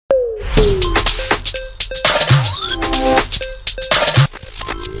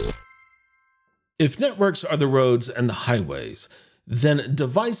If networks are the roads and the highways, then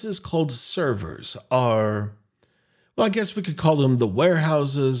devices called servers are, well, I guess we could call them the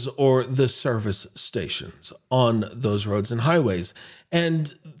warehouses or the service stations on those roads and highways.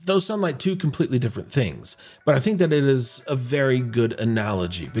 And those sound like two completely different things, but I think that it is a very good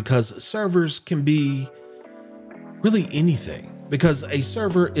analogy because servers can be really anything, because a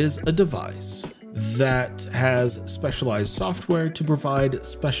server is a device that has specialized software to provide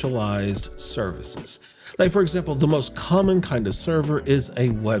specialized services. Like, for example, the most common kind of server is a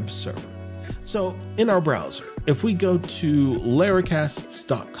web server. So in our browser, if we go to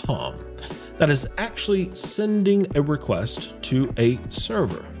Laracasts.com, that is actually sending a request to a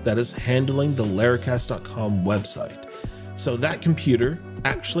server that is handling the Laracast.com website. So that computer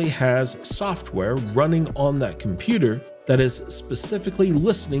actually has software running on that computer that is specifically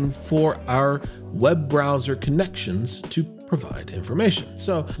listening for our web browser connections to provide information.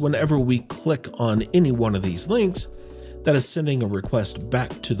 So whenever we click on any one of these links, that is sending a request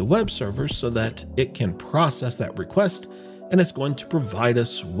back to the web server so that it can process that request and it's going to provide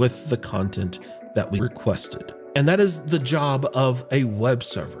us with the content that we requested. And that is the job of a web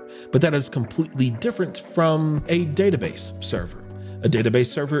server, but that is completely different from a database server. A database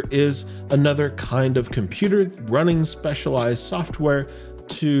server is another kind of computer running specialized software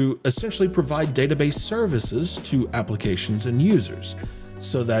to essentially provide database services to applications and users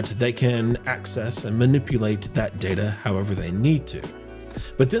so that they can access and manipulate that data however they need to.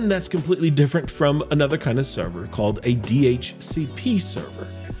 But then that's completely different from another kind of server called a DHCP server,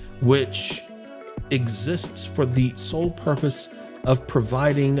 which exists for the sole purpose of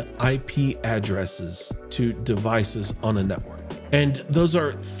providing IP addresses to devices on a network. And those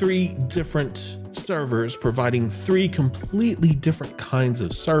are three different servers providing three completely different kinds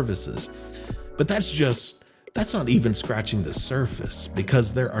of services. But that's not even scratching the surface,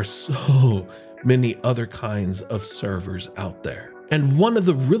 because there are so many other kinds of servers out there. And one of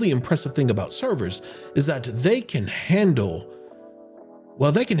the really impressive things about servers is that they can handle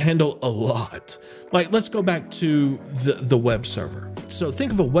a lot. Like, let's go back to the web server. So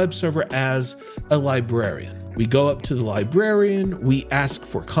think of a web server as a librarian. We go up to the librarian, we ask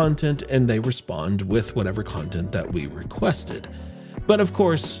for content, and they respond with whatever content that we requested. But of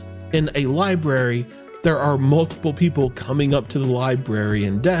course, in a library, there are multiple people coming up to the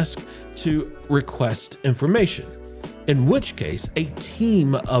librarian desk to request information, in which case a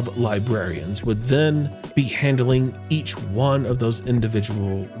team of librarians would then be handling each one of those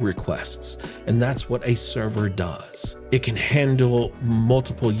individual requests. And that's what a server does. It can handle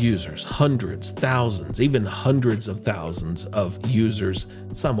multiple users, hundreds, thousands, even hundreds of thousands of users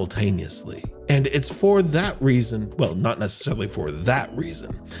simultaneously. And it's for that reason, well, not necessarily for that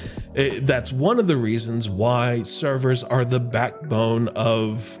reason. That's one of the reasons why servers are the backbone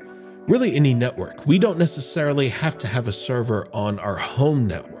of really any network. We don't necessarily have to have a server on our home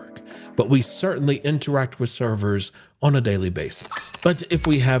network, but we certainly interact with servers on a daily basis. But if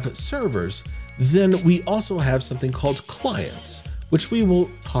we have servers, then we also have something called clients, which we will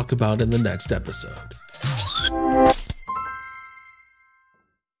talk about in the next episode.